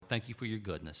Thank you for your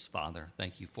goodness, Father.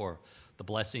 Thank you for the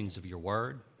blessings of your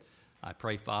word. I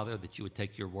pray, Father, that you would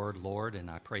take your word, Lord, and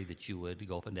I pray that you would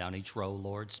go up and down each row,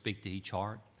 Lord, speak to each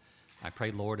heart. I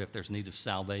pray, Lord, if there's need of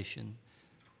salvation,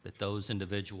 that those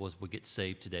individuals would get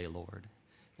saved today, Lord.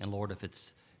 And, Lord, if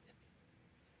it's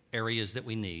areas that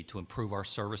we need to improve our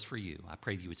service for you, I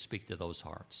pray that you would speak to those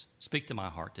hearts. Speak to my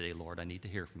heart today, Lord. I need to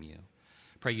hear from you.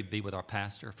 Pray you'd be with our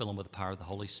pastor. Fill him with the power of the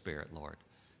Holy Spirit, Lord.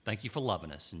 Thank you for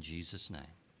loving us. In Jesus' name,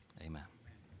 amen.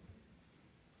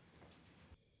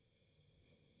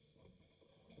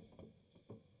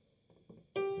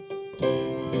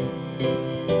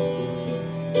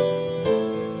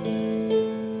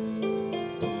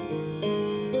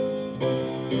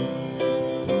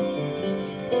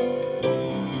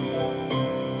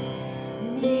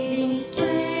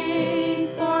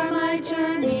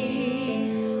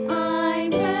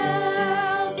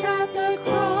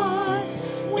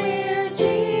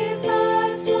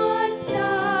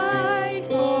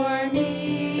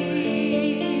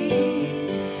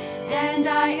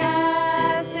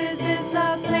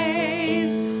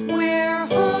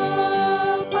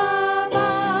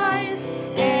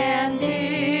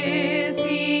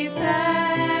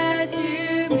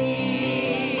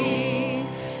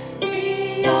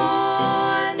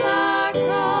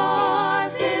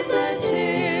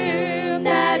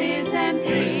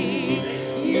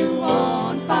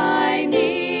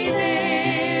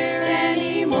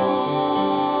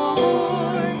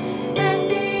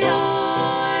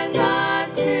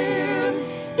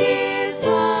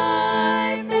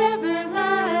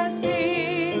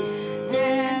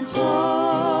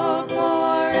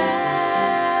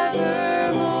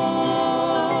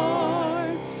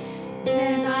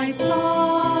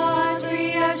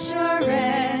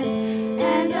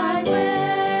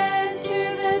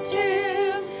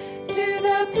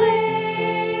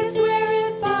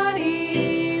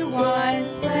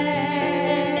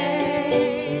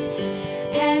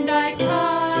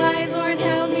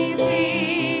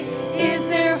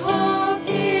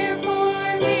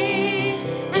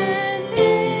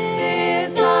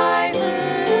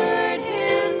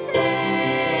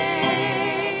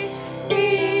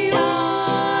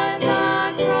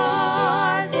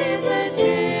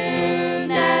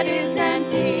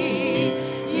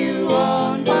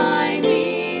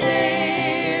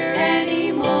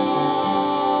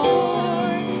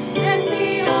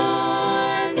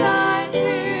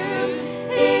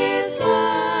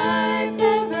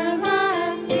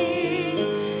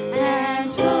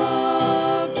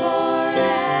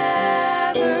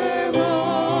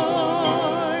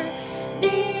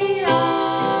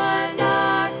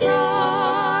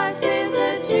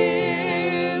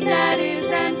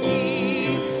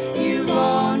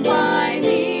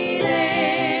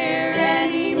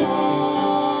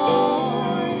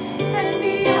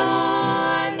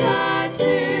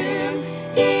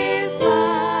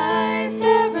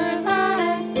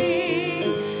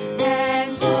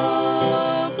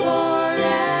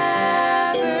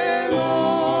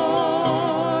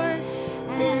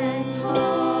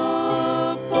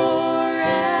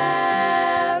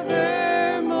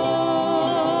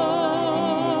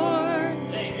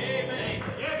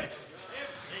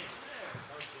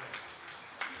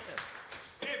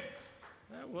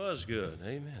 Good.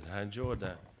 Amen. I enjoyed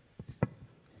that.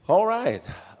 All right.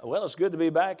 Well, it's good to be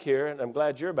back here, and I'm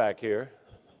glad you're back here.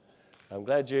 I'm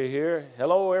glad you're here.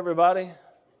 Hello, everybody.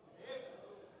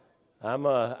 I'm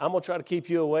going to try to keep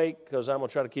you awake because I'm going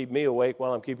to try to keep me awake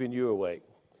while I'm keeping you awake.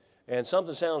 And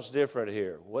something sounds different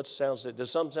here. Does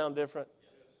something sound different?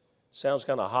 Sounds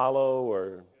kind of hollow,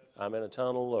 or I'm in a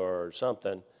tunnel or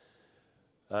something.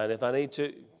 And if I need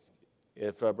to,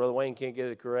 if Brother Wayne can't get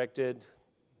it corrected,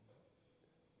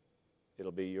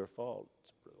 it'll be your fault,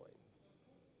 Brother Wayne.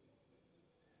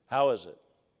 How is it?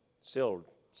 Still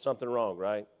something wrong,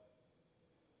 right?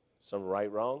 Something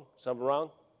wrong? Something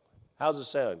wrong? How's it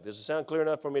sound? Does it sound clear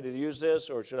enough for me to use this,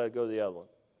 or should I go to the other one?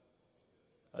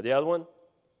 The other one?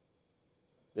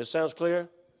 This sounds clear?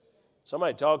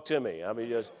 Somebody talk to me. I mean,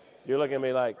 you're looking at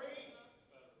me like,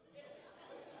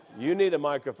 you need a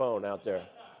microphone out there.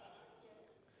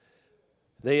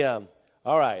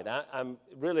 All right, I'm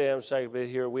really excited to be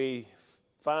here. We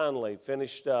finally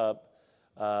finished up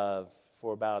for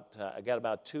I got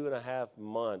about 2.5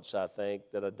 months, I think,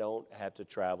 that I don't have to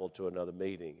travel to another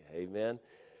meeting. Amen.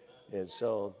 And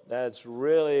so that's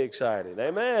really exciting.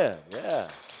 Amen. Yeah.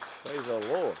 Praise the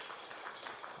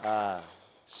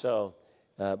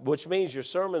Lord. Which means your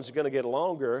sermon's going to get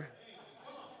longer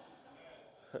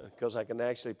because I can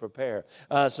actually prepare.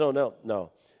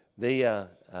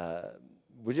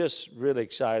 We're just really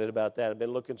excited about that. I've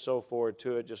been looking so forward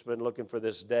to it, just been looking for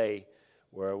this day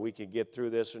where we could get through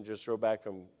this and just drove back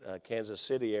from Kansas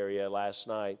City area last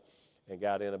night and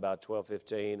got in about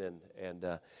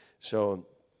 12:15,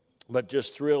 but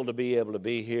just thrilled to be able to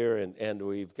be here, and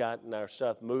we've gotten our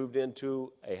stuff moved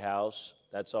into a house.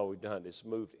 That's all we've done, is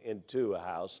moved into a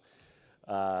house.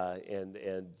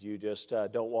 And you just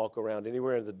don't walk around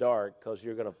anywhere in the dark, because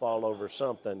you're going to fall over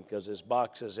something, because there's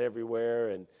boxes everywhere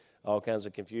and all kinds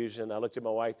of confusion. I looked at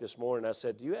my wife this morning, I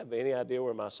said, do you have any idea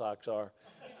where my socks are?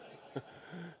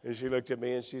 And she looked at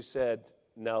me and she said,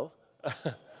 no.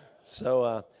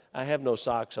 So I have no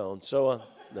socks on. So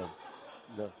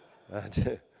no.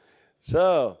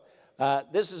 So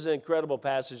this is an incredible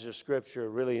passage of Scripture. It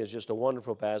really is just a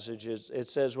wonderful passage. It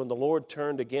says, when the Lord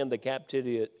turned again the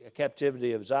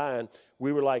captivity of Zion,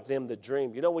 we were like them that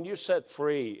dreamed. You know, when you're set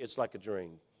free, it's like a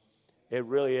dream. It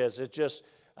really is. It's just,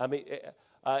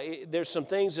 there's some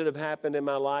things that have happened in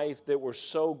my life that were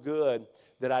so good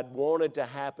that I'd wanted to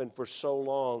happen for so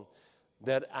long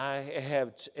that I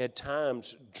have at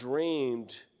times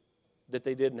dreamed that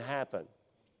they didn't happen.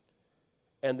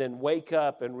 And then wake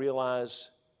up and realize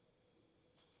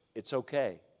it's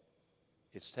okay.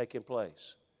 It's taking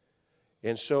place.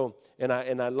 And so, and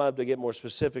I'd love to get more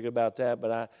specific about that,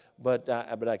 but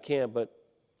I can't. But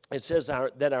it says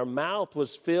that our mouth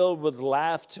was filled with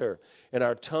laughter and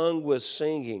our tongue was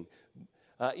singing.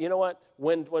 You know what?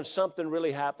 When something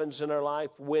really happens in our life,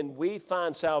 when we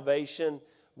find salvation,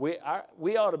 we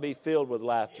ought to be filled with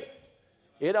laughter.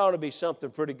 It ought to be something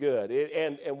pretty good.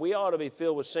 And we ought to be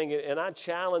filled with singing. And I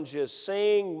challenge you,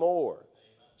 sing more.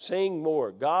 Sing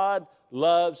more. God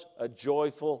loves a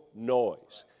joyful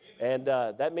noise. And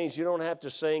that means you don't have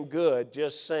to sing good,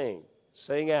 just sing.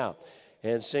 Sing out.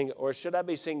 And sing, or should I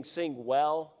be sing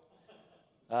well?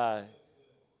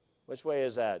 Which way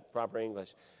is that, proper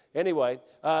English? Anyway,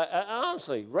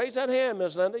 honestly, raise that hand,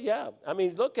 Miss Linda. Yeah. I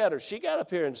mean, look at her. She got up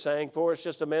here and sang for us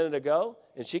just a minute ago,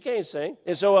 and she can't sing.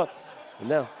 And so,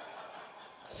 no.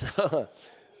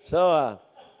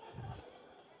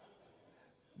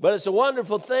 But it's a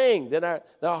wonderful thing that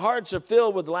our hearts are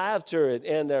filled with laughter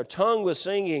and our tongue was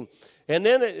singing. And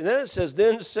then it says,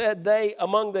 then said they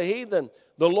among the heathen,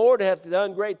 the Lord hath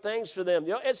done great things for them.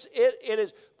 You know, it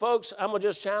is, folks, I'm going to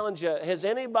just challenge you. Has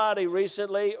anybody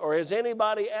recently or has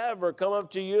anybody ever come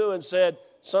up to you and said,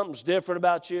 something's different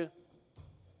about you?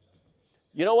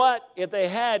 You know what? If they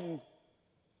hadn't,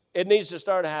 it needs to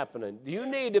start happening. You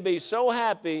need to be so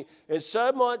happy and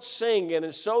so much singing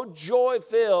and so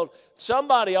joy-filled,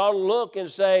 somebody ought to look and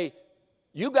say,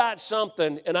 you got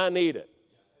something and I need it.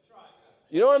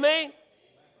 You know what I mean?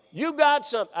 You got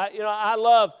something. I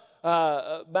love...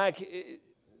 I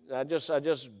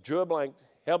just drew a blank.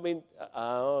 Help me.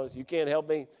 You can't help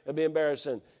me. It'll be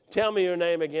embarrassing. Tell me your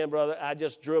name again, brother. I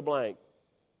just drew a blank.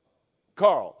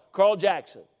 Carl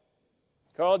Jackson.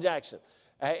 Carl Jackson.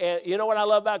 And you know what I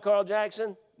love about Carl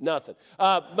Jackson? Nothing.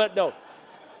 But no.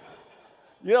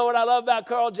 You know what I love about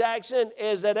Carl Jackson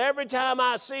is that every time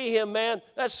I see him, man,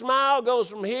 that smile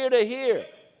goes from here to here.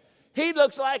 He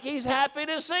looks like he's happy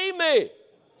to see me.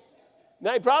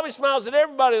 Now, he probably smiles at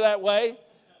everybody that way,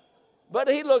 but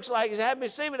he looks like he's happy to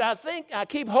see me. I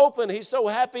keep hoping he's so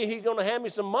happy he's going to hand me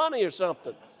some money or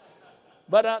something.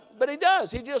 But he does.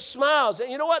 He just smiles.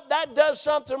 And you know what? That does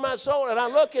something to my soul. And I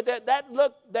look at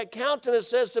that countenance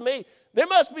says to me, there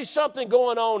must be something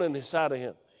going on inside of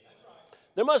him.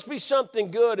 There must be something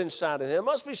good inside of him. There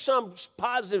must be some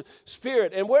positive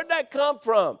spirit. And where'd that come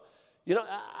from? You know,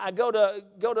 I go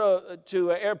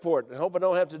to an airport. I hope I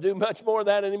don't have to do much more of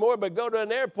that anymore, but go to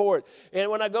an airport.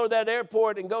 And when I go to that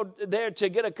airport and go there to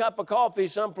get a cup of coffee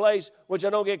someplace, which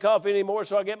I don't get coffee anymore,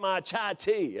 so I get my chai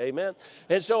tea, amen?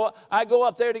 And so I go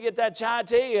up there to get that chai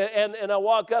tea, and I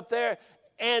walk up there,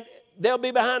 and they'll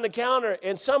be behind the counter,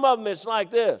 and some of them it's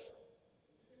like this.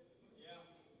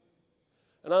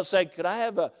 And I'll say, could I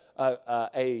have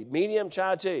a medium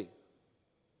chai tea?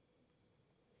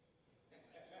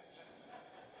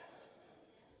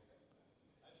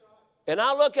 And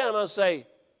I look at them and say,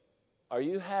 are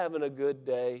you having a good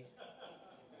day?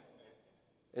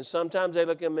 And sometimes they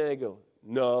look at me and they go,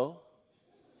 no.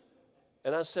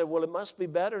 And I said, well, it must be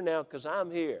better now because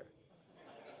I'm here.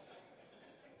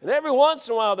 And every once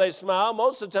in a while they smile.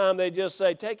 Most of the time they just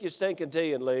say, take your stinking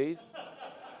tea and leave.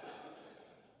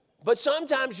 But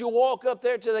sometimes you walk up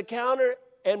there to the counter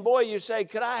and, boy, you say,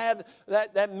 could I have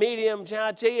that medium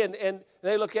chai tea? And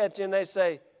they look at you and they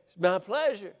say, it's my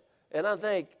pleasure. And I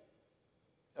think,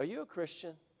 are you a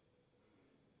Christian?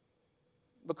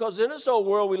 Because in this old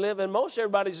world we live in, most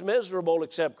everybody's miserable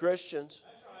except Christians.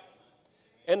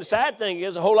 And the sad thing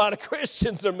is a whole lot of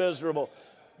Christians are miserable.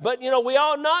 But, you know, we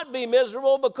ought not be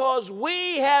miserable because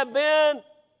we have been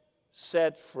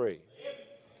set free.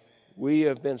 We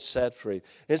have been set free.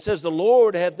 It says the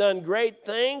Lord hath done great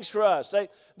things for us.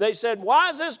 They said, why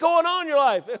is this going on in your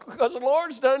life? Because the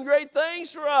Lord's done great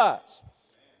things for us.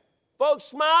 Folks,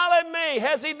 smile at me.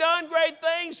 Has He done great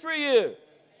things for you?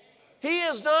 He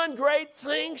has done great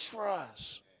things for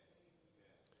us.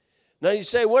 Now you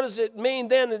say, what does it mean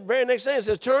then? The very next thing it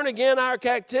says, turn again our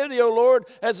captivity, O Lord,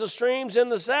 as the streams in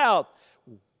the south.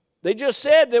 They just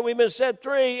said that we've been set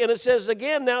free, and it says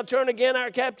again now, turn again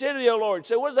our captivity, O Lord.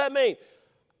 So what does that mean?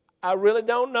 I really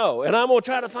don't know, and I'm going to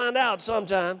try to find out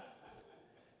sometime.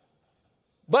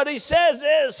 But He says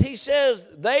this, He says,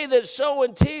 they that sow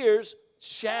in tears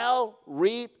shall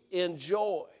reap in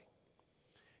joy.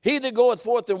 He that goeth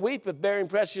forth and weepeth, bearing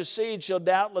precious seed, shall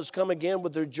doubtless come again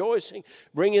with rejoicing,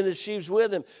 bringing the sheaves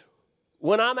with him.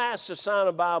 When I'm asked to sign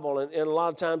a Bible, and a lot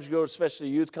of times you go, especially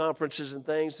to youth conferences and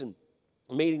things, and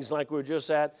meetings like we were just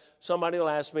at, somebody will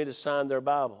ask me to sign their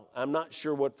Bible. I'm not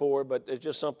sure what for, but it's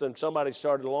just something somebody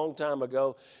started a long time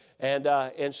ago, and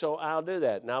so I'll do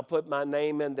that. And I'll put my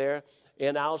name in there,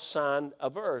 and I'll sign a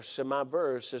verse. And my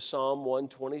verse is Psalm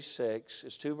 126.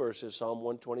 It's 2 verses, Psalm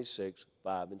 126,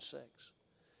 5 and 6.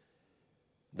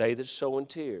 They that sow in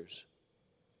tears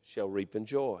shall reap in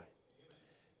joy.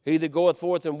 He that goeth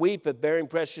forth and weepeth, bearing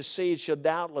precious seed, shall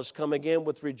doubtless come again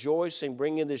with rejoicing,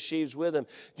 bringing the sheaves with him.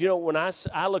 You know, when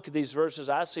I look at these verses,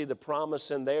 I see the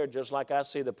promise in there, just like I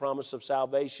see the promise of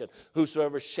salvation.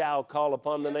 Whosoever shall call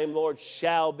upon the name of the Lord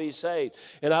shall be saved.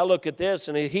 And I look at this,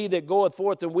 and he that goeth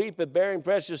forth and weepeth, bearing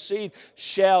precious seed,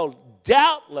 shall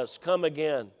doubtless come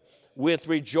again with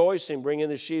rejoicing, bringing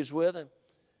the sheaves with him.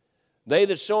 They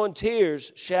that sow in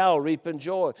tears shall reap in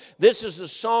joy. This is the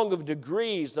song of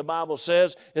degrees, the Bible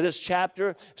says in this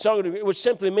chapter, song of degrees, which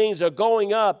simply means they're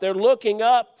going up. They're looking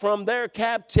up from their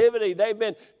captivity. They've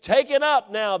been taken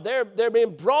up now. They're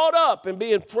being brought up and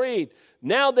being freed.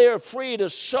 Now they're free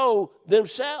to sow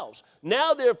themselves.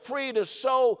 Now they're free to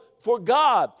sow for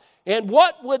God. And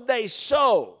what would they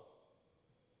sow?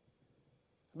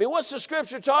 I mean, what's the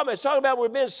scripture talking about? It's talking about we're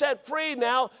being set free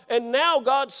now, and now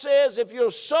God says if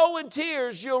you'll sow in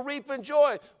tears, you'll reap in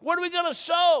joy. What are we going to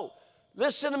sow?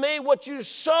 Listen to me, what you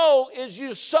sow is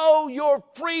you sow your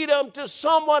freedom to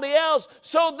somebody else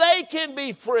so they can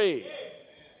be free.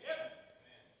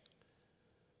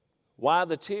 Why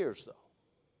the tears, though?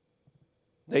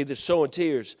 They that sow in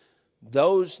tears.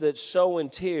 Those that sow in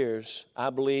tears,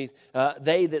 I believe,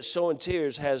 they that sow in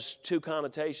tears has two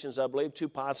connotations, I believe, two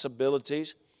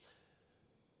possibilities.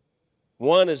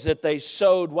 One is that they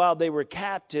sowed while they were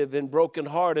captive and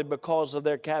brokenhearted because of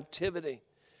their captivity.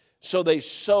 So they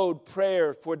sowed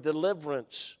prayer for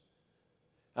deliverance.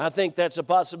 I think that's a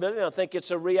possibility. I think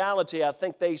it's a reality. I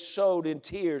think they sowed in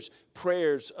tears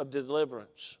prayers of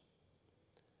deliverance.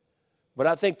 But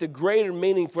I think the greater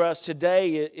meaning for us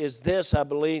today is this, I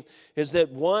believe, is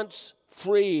that once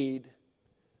freed,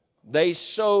 they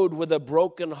sowed with a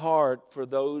broken heart for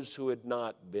those who had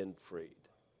not been freed.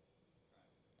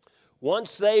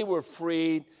 Once they were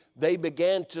freed, they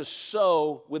began to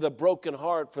sow with a broken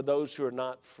heart for those who are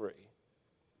not free.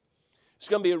 It's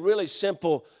going to be a really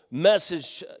simple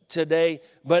message today,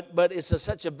 but it's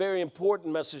such a very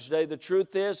important message today. The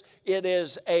truth is, it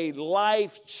is a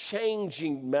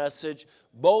life-changing message,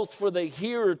 both for the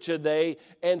hearer today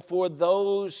and for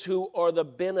those who are the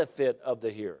benefit of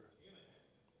the hearer.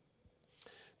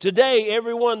 Today,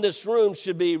 everyone in this room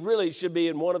should be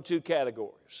in one of two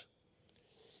categories.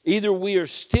 Either we are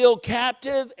still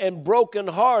captive and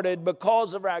brokenhearted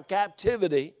because of our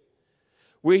captivity.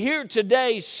 We're here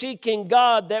today seeking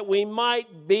God that we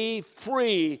might be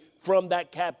free from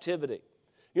that captivity.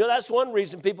 You know, that's one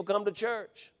reason people come to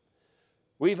church.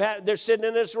 They're sitting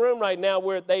in this room right now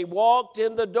where they walked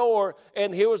in the door,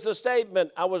 and here was the statement.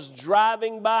 I was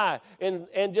driving by and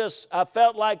I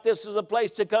felt like this is a place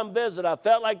to come visit. I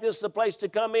felt like this is a place to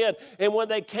come in. And when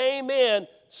they came in,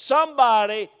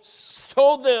 somebody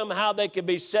told them how they could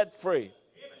be set free.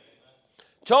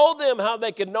 Told them how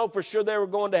they could know for sure they were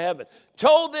going to heaven.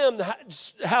 Told them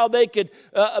how they could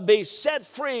be set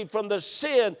free from the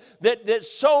sin that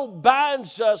so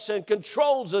binds us and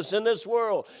controls us in this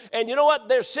world. And you know what?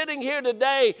 They're sitting here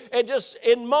today, and just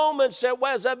in moments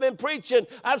as I've been preaching,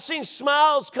 I've seen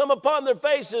smiles come upon their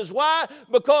faces. Why?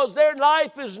 Because their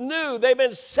life is new. They've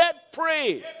been set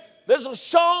free. There's a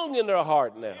song in their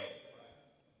heart now.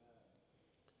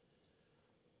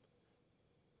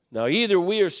 Now, either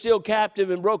we are still captive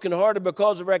and brokenhearted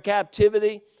because of our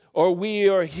captivity, or we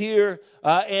are here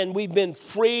and we've been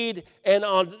freed. And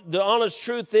the honest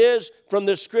truth is, from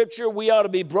the Scripture, we ought to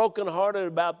be brokenhearted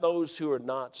about those who are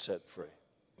not set free.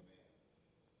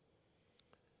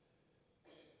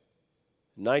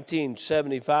 In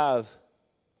 1975,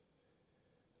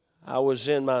 I was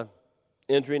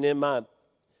entering in my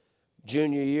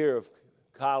junior year of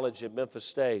college at Memphis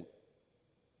State.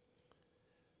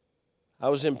 I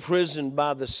was imprisoned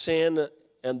by the sin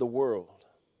and the world.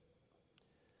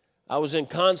 I was in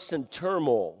constant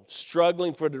turmoil,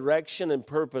 struggling for direction and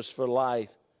purpose for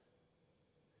life.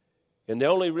 And the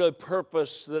only real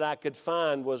purpose that I could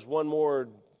find was one more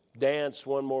dance,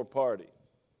 one more party.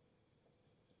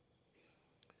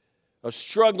 I was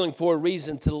struggling for a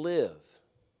reason to live.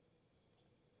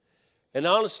 And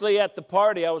honestly, at the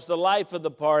party, I was the life of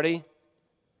the party.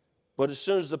 But as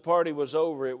soon as the party was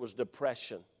over, it was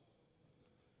depression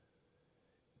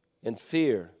and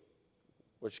fear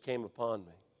which came upon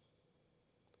me.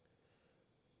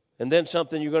 And then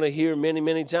something you're going to hear many,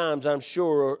 many times, I'm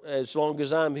sure, as long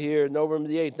as I'm here, November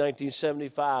the 8th,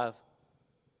 1975.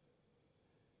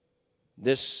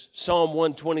 This Psalm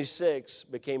 126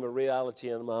 became a reality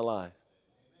in my life.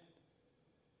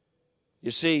 You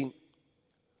see,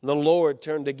 the Lord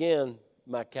turned again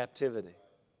my captivity.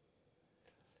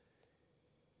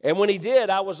 And when He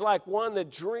did, I was like one that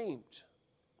dreamed.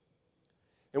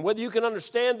 And whether you can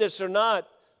understand this or not,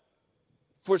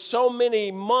 for so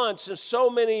many months and so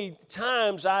many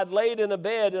times I'd laid in a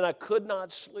bed and I could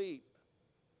not sleep.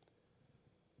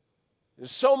 And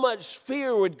so much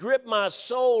fear would grip my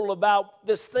soul about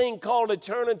this thing called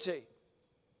eternity.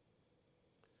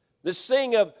 This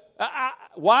thing of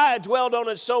why I dwelled on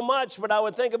it so much, but I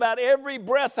would think about every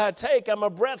breath I take, I'm a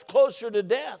breath closer to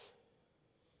death.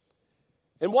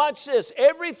 And watch this,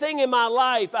 everything in my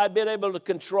life I'd been able to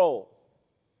control.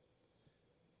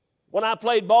 When I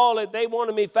played ball, if they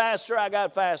wanted me faster, I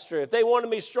got faster. If they wanted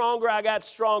me stronger, I got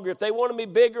stronger. If they wanted me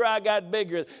bigger, I got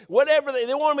bigger. Whatever they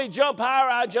wanted me to jump higher,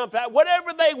 I jumped higher.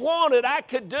 Whatever they wanted, I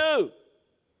could do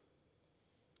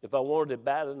if I wanted it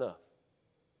bad enough.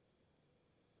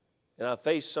 And I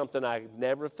faced something I had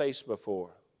never faced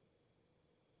before.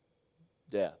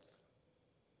 Death.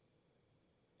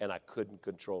 And I couldn't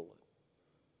control it.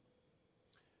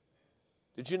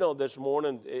 Did you know this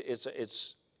morning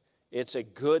it's a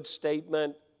good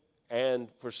statement and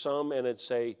for some, and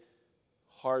it's a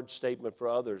hard statement for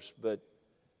others, but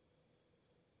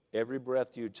every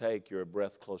breath you take, you're a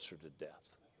breath closer to death.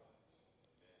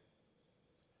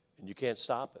 And you can't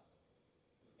stop it.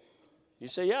 You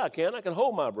say, yeah, I can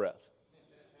hold my breath.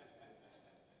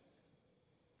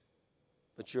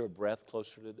 But you're a breath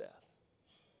closer to death.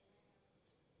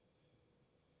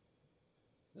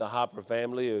 The Hopper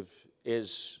family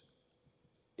is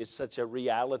such a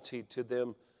reality to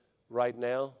them right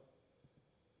now.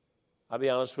 I'll be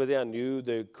honest with you, I knew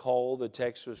the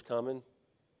text was coming.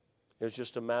 It was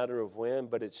just a matter of when,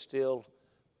 but it's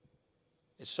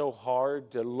so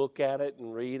hard to look at it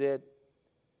and read it.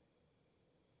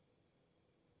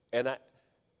 And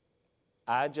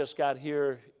I just got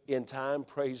here in time,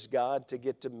 praise God, to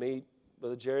get to meet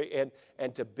Brother Jerry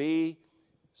and to be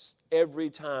every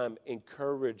time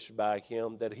encouraged by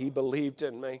him that he believed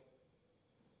in me.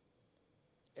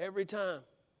 Every time.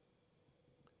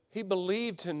 He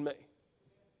believed in me.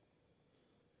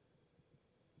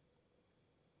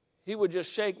 He would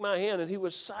just shake my hand, and he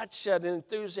was such an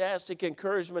enthusiastic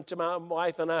encouragement to my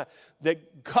wife and I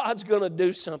that God's going to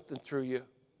do something through you.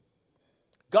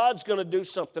 God's going to do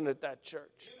something at that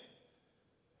church.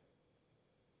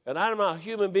 And I'm a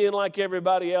human being like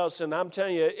everybody else, and I'm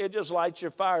telling you, it just lights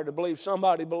your fire to believe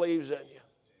somebody believes in you.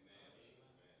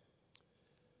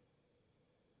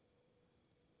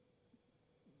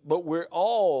 But we're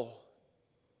all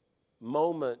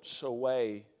moments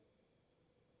away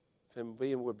from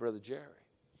being with Brother Jerry.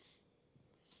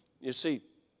 You see,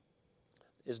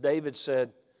 as David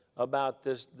said about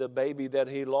the baby that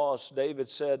he lost, David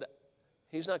said,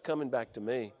 he's not coming back to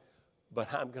me,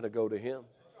 but I'm going to go to him.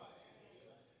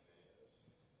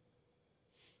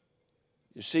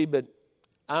 You see, but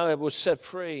I was set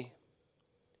free.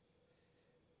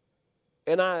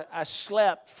 And I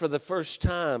slept for the first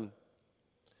time.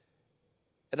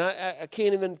 And I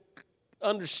can't even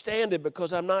understand it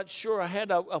because I'm not sure I had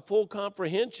a full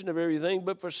comprehension of everything.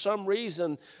 But for some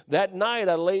reason, that night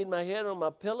I laid my head on my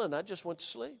pillow and I just went to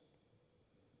sleep.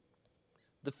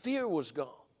 The fear was gone.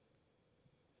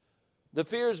 The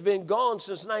fear has been gone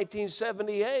since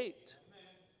 1978.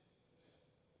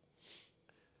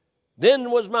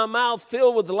 Then was my mouth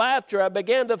filled with laughter. I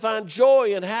began to find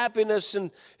joy and happiness.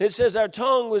 And it says our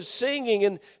tongue was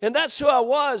singing. And that's who I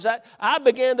was. I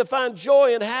began to find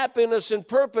joy and happiness and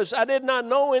purpose. I did not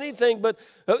know anything. But,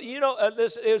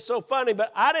 it was so funny.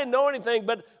 But I didn't know anything.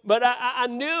 But I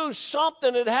knew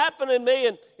something had happened in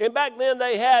me. And back then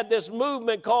they had this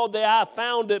movement called the I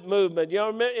Found It movement. You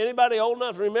know, anybody old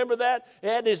enough to remember that? It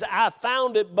had this I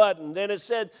Found It button. And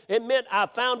it meant I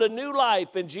found a new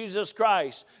life in Jesus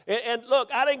Christ. And look,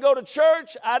 I didn't go to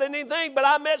church. I didn't anything. But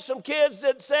I met some kids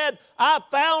that said, I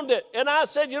found it. And I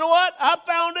said, you know what? I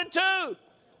found it too.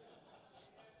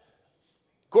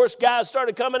 Of course, guys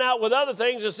started coming out with other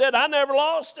things and said, I never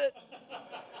lost it.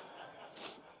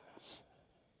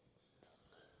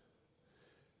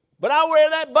 But I wear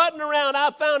that button around.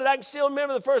 I found it. I can still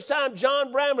remember the first time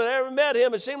John Bramlett ever met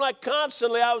him. It seemed like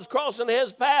constantly I was crossing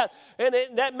his path. And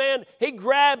that man, he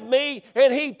grabbed me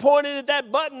and he pointed at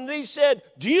that button and he said,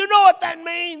 do you know what that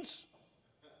means?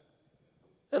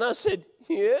 And I said,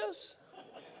 yes.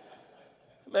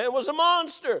 The man was a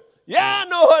monster. Yeah, I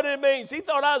know what it means. He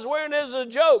thought I was wearing it as a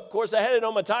joke. Of course, I had it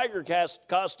on my tiger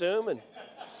costume. And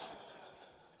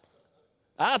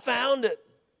I found it.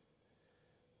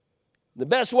 The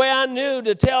best way I knew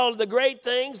to tell the great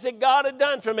things that God had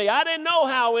done for me. I didn't know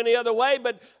how any other way,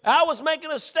 but I was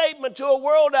making a statement to a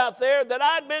world out there that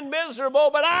I'd been miserable,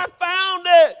 but I found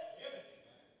it.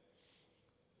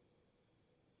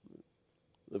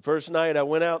 The first night I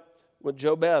went out with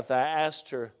Jo Beth, I asked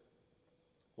her,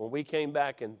 when we came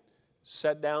back and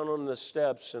sat down on the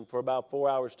steps and for about 4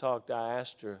 hours talked, I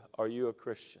asked her, are you a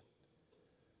Christian?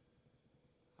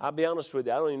 I'll be honest with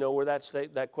you, I don't even know where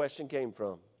that question came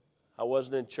from. I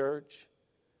wasn't in church.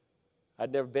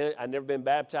 I'd never been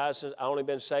baptized. I only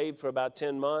been saved for about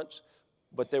 10 months.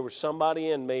 But there was somebody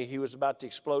in me. He was about to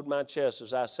explode my chest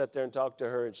as I sat there and talked to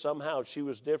her. And somehow she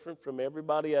was different from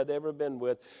everybody I'd ever been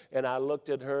with. And I looked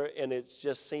at her, and it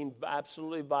just seemed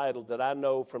absolutely vital that I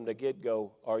know from the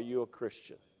get-go, are you a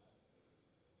Christian?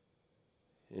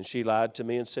 And she lied to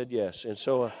me and said yes. And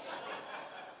so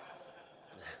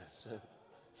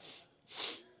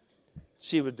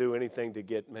she would do anything to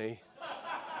get me.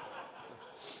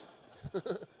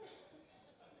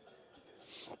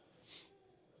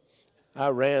 I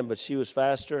ran, but she was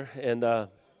faster, and no.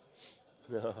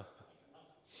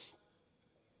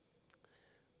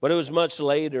 But it was much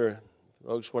later,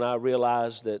 folks, when I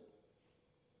realized that,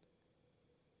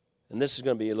 and this is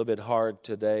going to be a little bit hard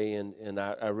today, and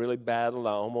I really battled.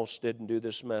 I almost didn't do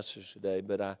this message today,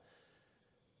 but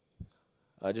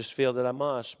I just feel that I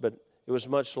must. But it was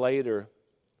much later,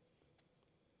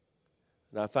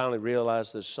 and I finally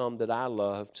realized that some that I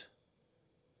loved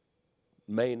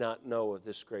may not know of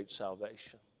this great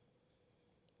salvation,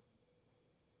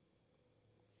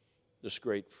 this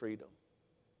great freedom.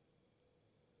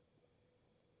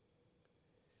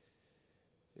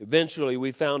 Eventually,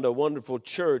 we found a wonderful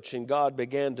church, and God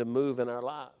began to move in our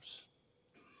lives.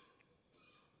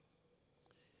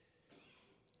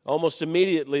 Almost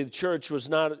immediately, the church was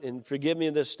not, and forgive me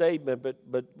this statement,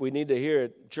 but we need to hear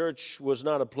it, church was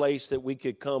not a place that we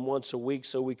could come once a week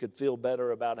so we could feel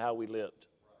better about how we lived.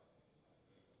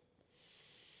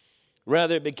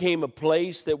 Rather, it became a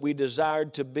place that we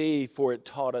desired to be, for it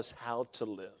taught us how to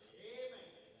live.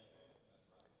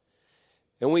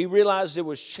 And we realized it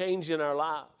was changing our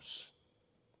lives.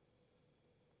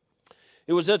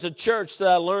 It was at the church that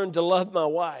I learned to love my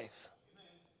wife.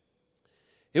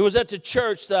 It was at the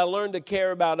church that I learned to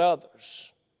care about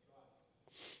others.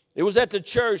 It was at the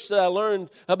church that I learned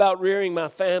about rearing my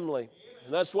family.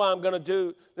 And that's why I'm going to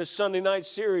do this Sunday night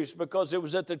series, because it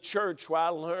was at the church where I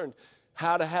learned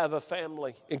how to have a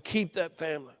family and keep that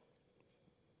family.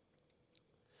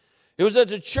 It was at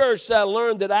the church that I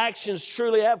learned that actions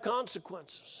truly have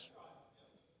consequences.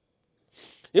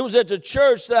 It was at the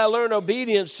church that I learned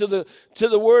obedience to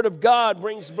the Word of God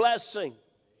brings blessing.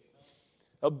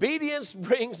 Obedience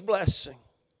brings blessing.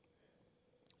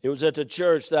 It was at the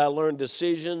church that I learned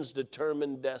decisions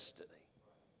determine destiny.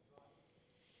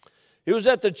 It was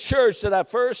at the church that I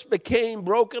first became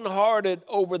brokenhearted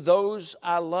over those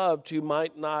I loved who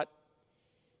might not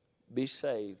be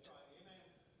saved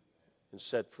and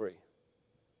set free.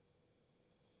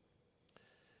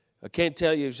 I can't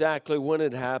tell you exactly when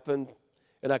it happened,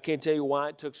 and I can't tell you why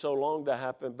it took so long to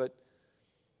happen, but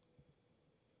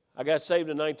I got saved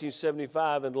in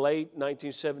 1975, and late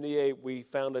 1978, we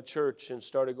found a church and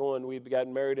started going. We got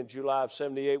married in July of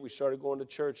 78. We started going to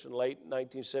church in late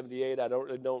 1978. I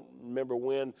don't remember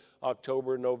when,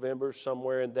 October, November,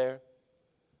 somewhere in there.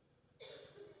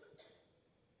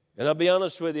 And I'll be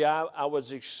honest with you, I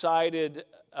was excited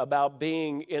about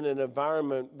being in an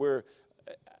environment where,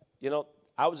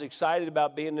 I was excited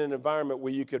about being in an environment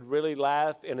where you could really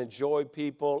laugh and enjoy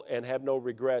people and have no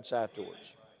regrets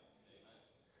afterwards.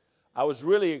 I was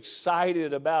really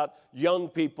excited about young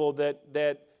people that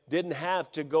didn't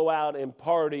have to go out and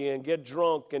party and get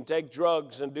drunk and take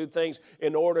drugs and do things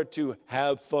in order to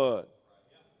have fun.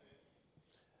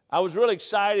 I was really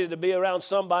excited to be around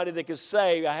somebody that could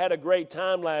say, I had a great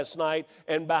time last night,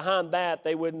 and behind that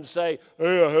they wouldn't say,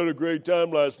 hey, I had a great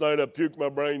time last night, I puked my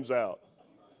brains out.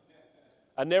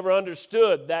 I never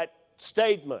understood that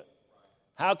statement.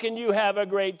 How can you have a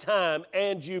great time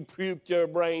and you puked your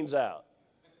brains out?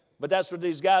 But that's what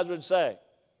these guys would say.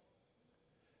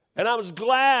 And I was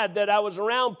glad that I was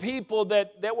around people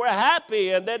that were happy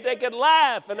and that they could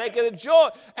laugh and they could enjoy.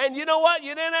 And you know what?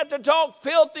 You didn't have to talk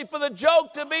filthy for the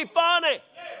joke to be funny.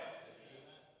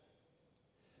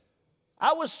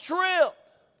 I was thrilled.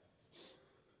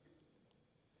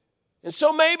 And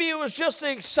so maybe it was just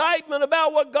the excitement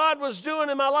about what God was doing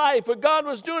in my life, what God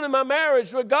was doing in my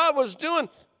marriage, what God was doing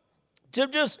to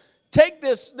just take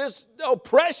this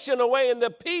oppression away and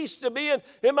the peace to be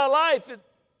in my life.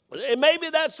 And maybe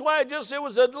that's why it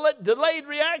was a delayed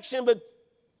reaction, but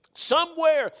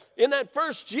somewhere in that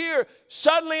first year,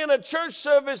 suddenly in a church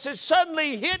service, it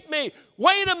suddenly hit me.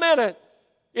 Wait a minute.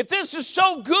 If this is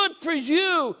so good for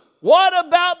you, what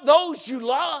about those you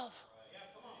love?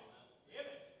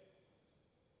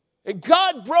 And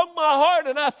God broke my heart,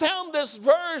 and I found these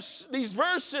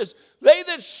verses. They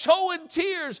that sow in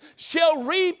tears shall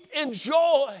reap in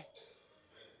joy.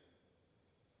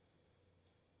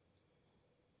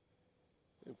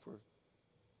 For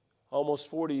almost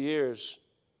 40 years,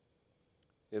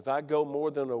 if I go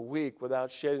more than a week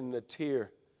without shedding a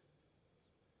tear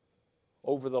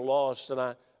over the lost,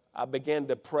 and I began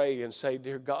to pray and say,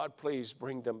 dear God, please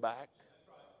bring them back.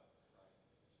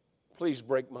 Please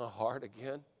break my heart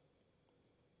again,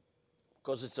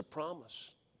 because it's a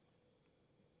promise.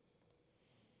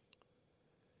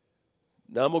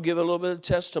 Now I'm going to give a little bit of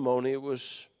testimony.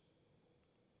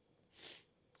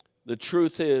 The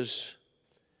truth is,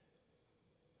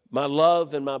 my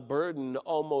love and my burden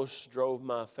almost drove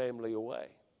my family away.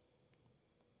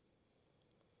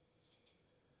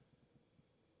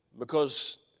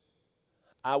 Because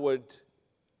I would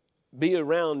be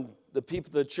around the people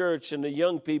of the church and the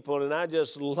young people, and I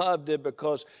just loved it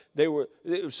because there were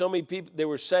so many people. They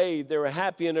were saved. They were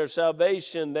happy in their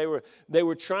salvation. They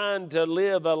were trying to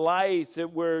live a life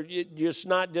that were just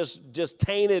not just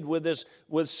tainted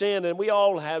with sin. And we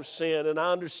all have sin, and I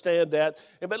understand that.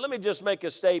 But let me just make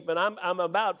a statement. I'm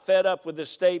about fed up with this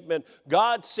statement.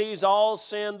 God sees all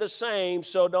sin the same,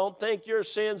 so don't think your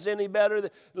sin's any better.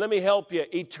 Let me help you.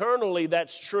 Eternally,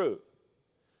 that's true.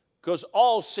 Because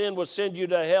all sin will send you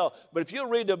to hell. But if you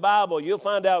read the Bible, you'll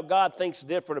find out God thinks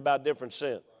different about different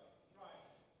sin.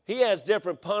 He has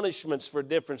different punishments for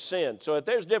different sin. So if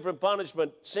there's different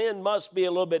punishment, sin must be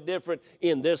a little bit different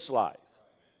in this life.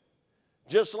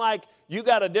 Just like you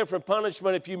got a different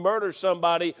punishment if you murder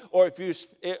somebody or if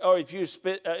you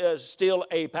steal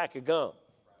a pack of gum.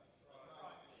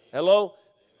 Hello?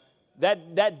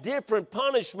 That different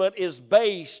punishment is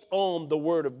based on the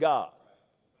Word of God.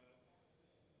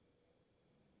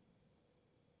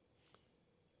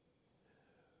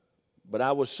 But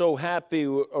I was so happy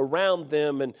around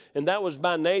them, and that was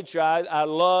by nature. I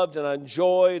loved and I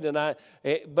enjoyed,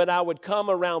 but I would come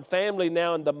around family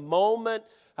now, and the moment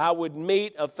I would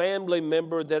meet a family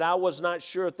member that I was not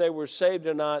sure if they were saved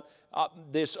or not,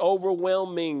 this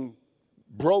overwhelming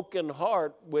broken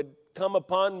heart would come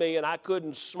upon me, and I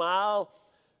couldn't smile,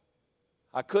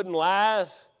 I couldn't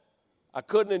laugh, I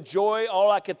couldn't enjoy. All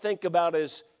I could think about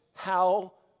is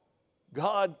how,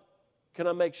 God, can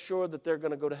I make sure that they're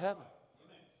going to go to heaven?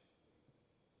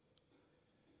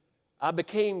 I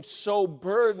became so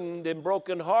burdened and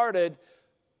brokenhearted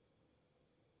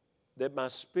that my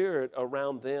spirit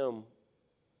around them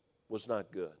was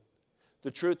not good. The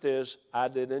truth is, I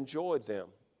didn't enjoy them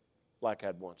like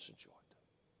I'd once enjoyed them.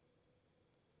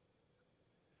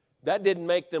 That didn't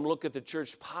make them look at the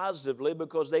church positively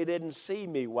because they didn't see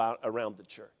me around the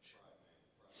church.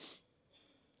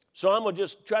 So I'm going to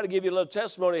just try to give you a little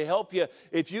testimony to help you.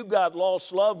 If you've got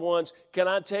lost loved ones, can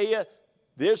I tell you,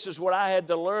 this is what I had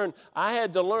to learn. I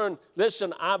had to learn,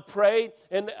 listen, I prayed,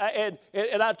 and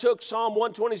I took Psalm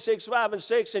 126, 5 and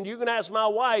 6, and you can ask my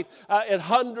wife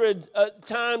 100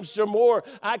 times or more.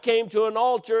 I came to an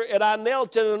altar, and I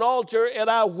knelt at an altar, and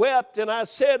I wept, and I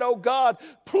said, oh God,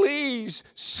 please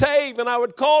save. And I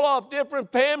would call off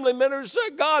different family members and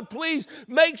say, God, please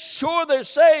make sure they're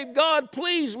saved. God,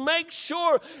 please make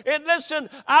sure. And listen,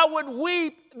 I would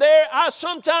weep there,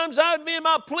 sometimes I'd be in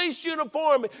my police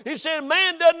uniform. He said,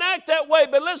 man doesn't act that way.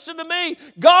 But listen to me.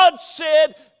 God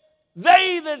said,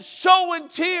 they that sow in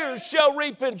tears shall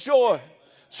reap in joy.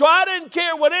 So I didn't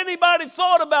care what anybody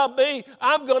thought about me.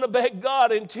 I'm going to beg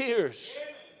God in tears.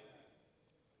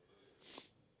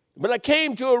 But I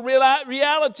came to a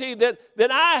reality that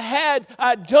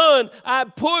I'd done, I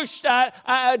pushed,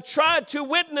 I tried to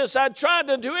witness, I tried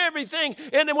to do everything.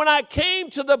 And then when I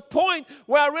came to the point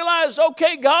where I realized,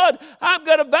 okay, God, I've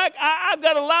got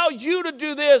to allow you to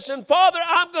do this. And Father,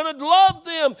 I'm going to love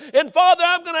them. And Father,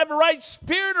 I'm going to have a right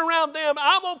spirit around them.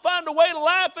 I'm going to find a way to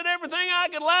laugh at everything I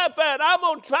can laugh at. I'm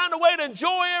going to find a way to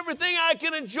enjoy everything I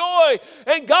can enjoy.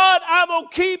 And God, I'm going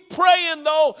to keep praying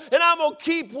though, and I'm going to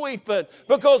keep weeping,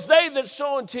 because they that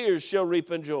sow in tears shall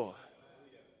reap in joy.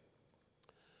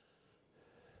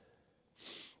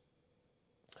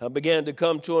 I began to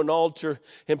come to an altar,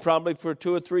 and probably for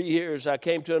 2 or 3 years, I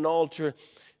came to an altar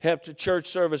after church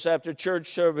service,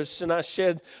 and I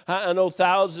shed, I know,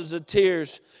 thousands of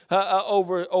tears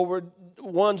over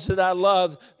ones that I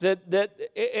love,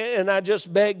 and I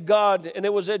just begged God. And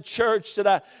it was at church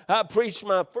that I preached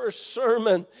my first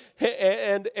sermon,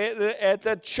 and at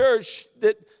that church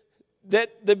that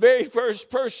the very first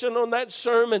person on that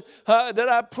sermon that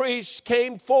I preached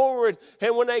came forward.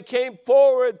 And when they came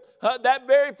forward, that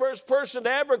very first person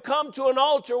to ever come to an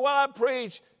altar while I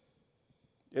preached,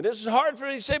 and this is hard for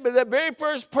me to say, but that very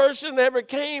first person that ever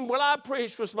came while I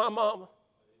preached was my mama.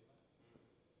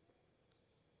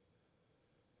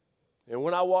 And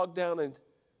when I walked down and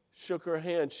shook her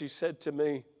hand, she said to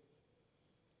me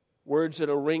words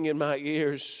that'll ring in my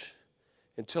ears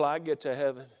until I get to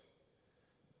heaven.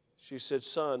 She said,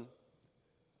 son,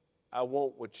 I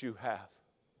want what you have.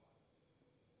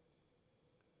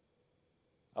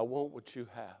 I want what you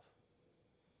have.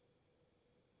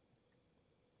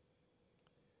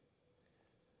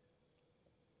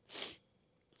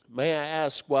 May I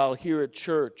ask, while here at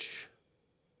church,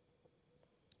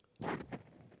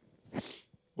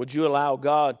 would you allow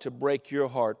God to break your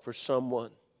heart for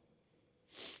someone?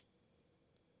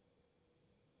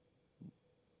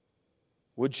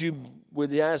 Would you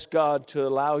ask God to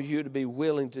allow you to be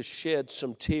willing to shed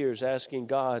some tears, asking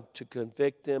God to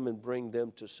convict them and bring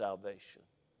them to salvation?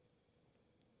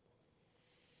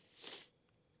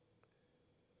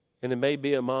 And it may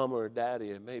be a mom or a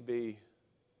daddy, it may be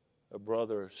a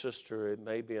brother or sister, it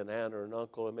may be an aunt or an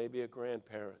uncle, it may be a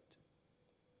grandparent,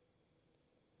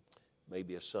 it may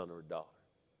be a son or a daughter.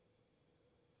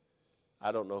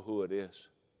 I don't know who it is.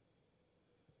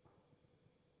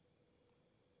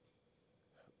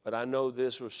 But I know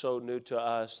this was so new to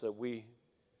us that we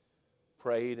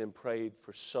prayed and prayed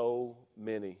for so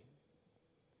many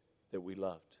that we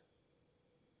loved.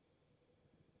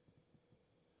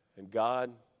 And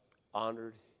God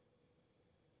honored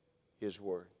His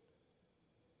word.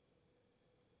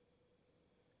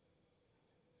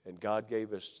 And God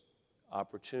gave us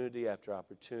opportunity after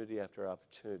opportunity after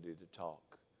opportunity to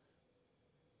talk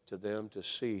to them, to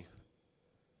see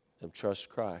them trust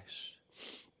Christ.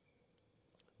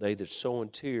 They that sow in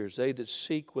tears, they that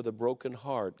seek with a broken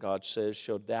heart, God says,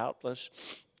 shall doubtless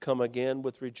come again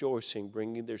with rejoicing,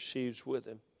 bringing their sheaves with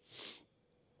them.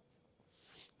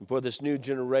 And for this new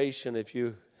generation, if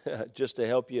you, just to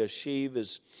help you, a sheaf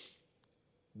is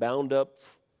bound up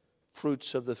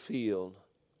fruits of the field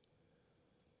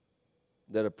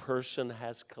that a person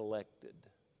has collected.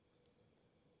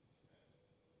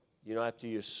 You know, after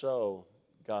you sow,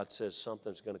 God says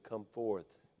something's going to come forth.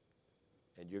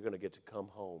 And you're going to get to come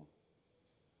home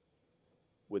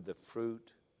with the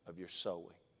fruit of your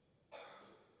sowing.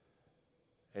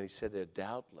 And He said they're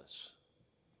doubtless.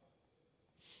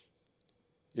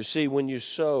 You see, when you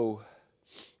sow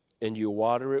and you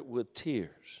water it with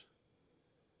tears,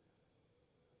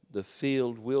 the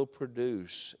field will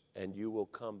produce and you will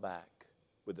come back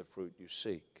with the fruit you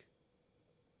seek.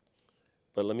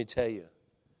 But let me tell you,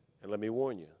 and let me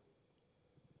warn you,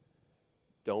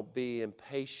 don't be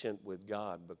impatient with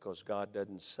God, because God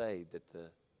doesn't say that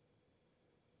the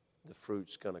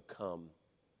fruit's going to come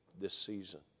this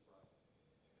season.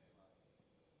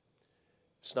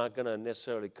 It's not going to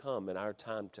necessarily come in our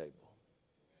timetable.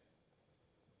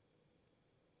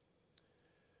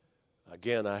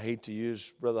 Again, I hate to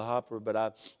use Brother Hopper, but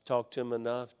I've talked to him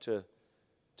enough to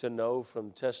know from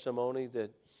testimony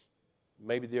that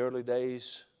maybe the early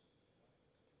days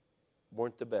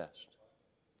weren't the best.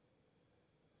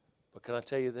 But can I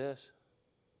tell you this?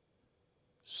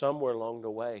 Somewhere along the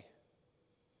way,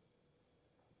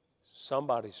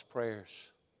 somebody's prayers,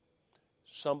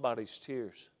 somebody's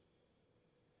tears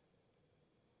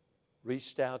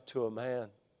reached out to a man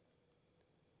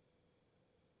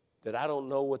that I don't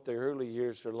know what the early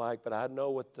years are like, but I know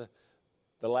what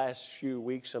the last few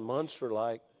weeks and months were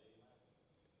like.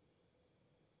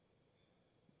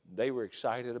 They were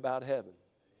excited about heaven.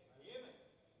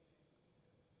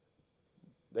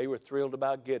 They were thrilled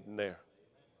about getting there.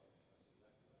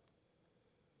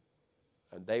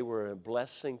 And they were a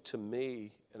blessing to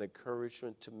me, an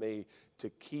encouragement to me to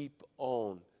keep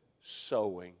on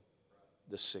sowing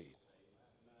the seed.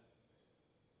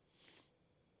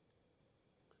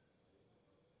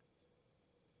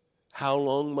 How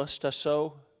long must I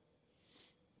sow?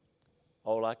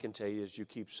 All I can tell you is you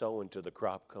keep sowing till the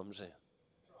crop comes in.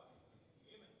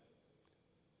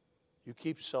 You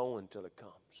keep sowing till it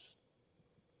comes.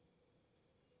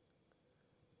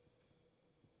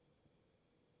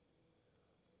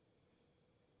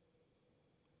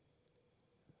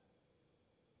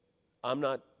 I'm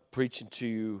not preaching to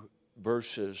you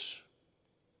verses.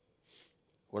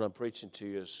 What I'm preaching to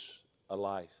you is a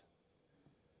life.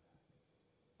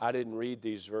 I didn't read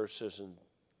these verses and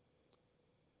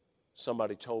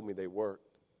somebody told me they worked.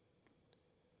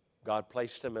 God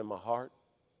placed them in my heart.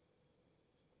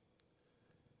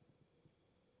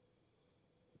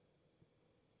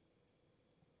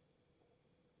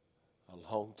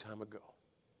 A long time ago.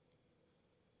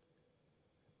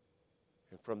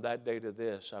 And from that day to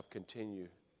this, I've continued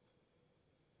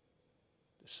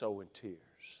to sow in tears.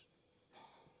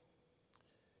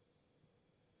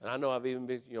 And I know I've even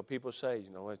been, people say,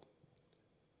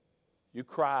 you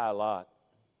cry a lot.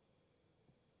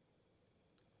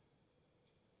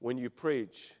 When you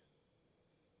preach,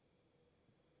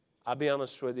 I'll be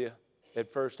honest with you,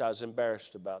 at first I was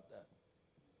embarrassed about that.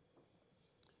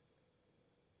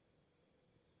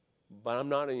 But I'm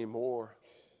not anymore.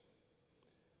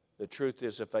 The truth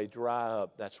is, if they dry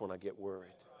up, that's when I get worried.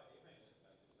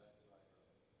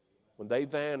 When they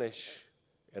vanish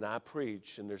and I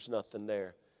preach and there's nothing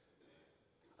there,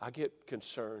 I get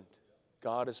concerned.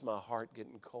 God, is my heart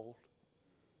getting cold?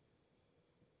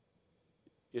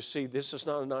 You see, this is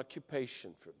not an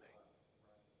occupation for me.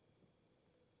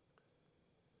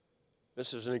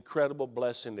 This is an incredible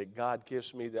blessing that God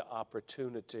gives me the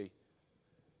opportunity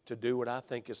to do what I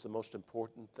think is the most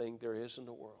important thing there is in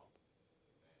the world.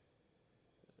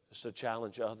 It's to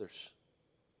challenge others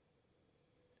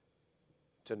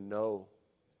to know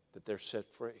that they're set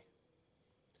free.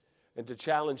 And to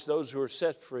challenge those who are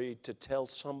set free to tell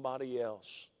somebody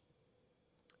else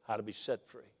how to be set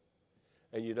free.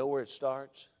 And you know where it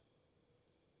starts?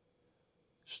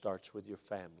 It starts with your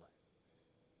family.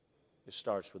 It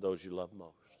starts with those you love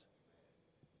most.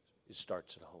 It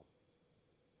starts at home.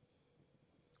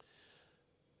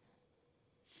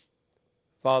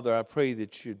 Father, I pray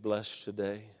that you'd bless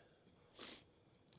today.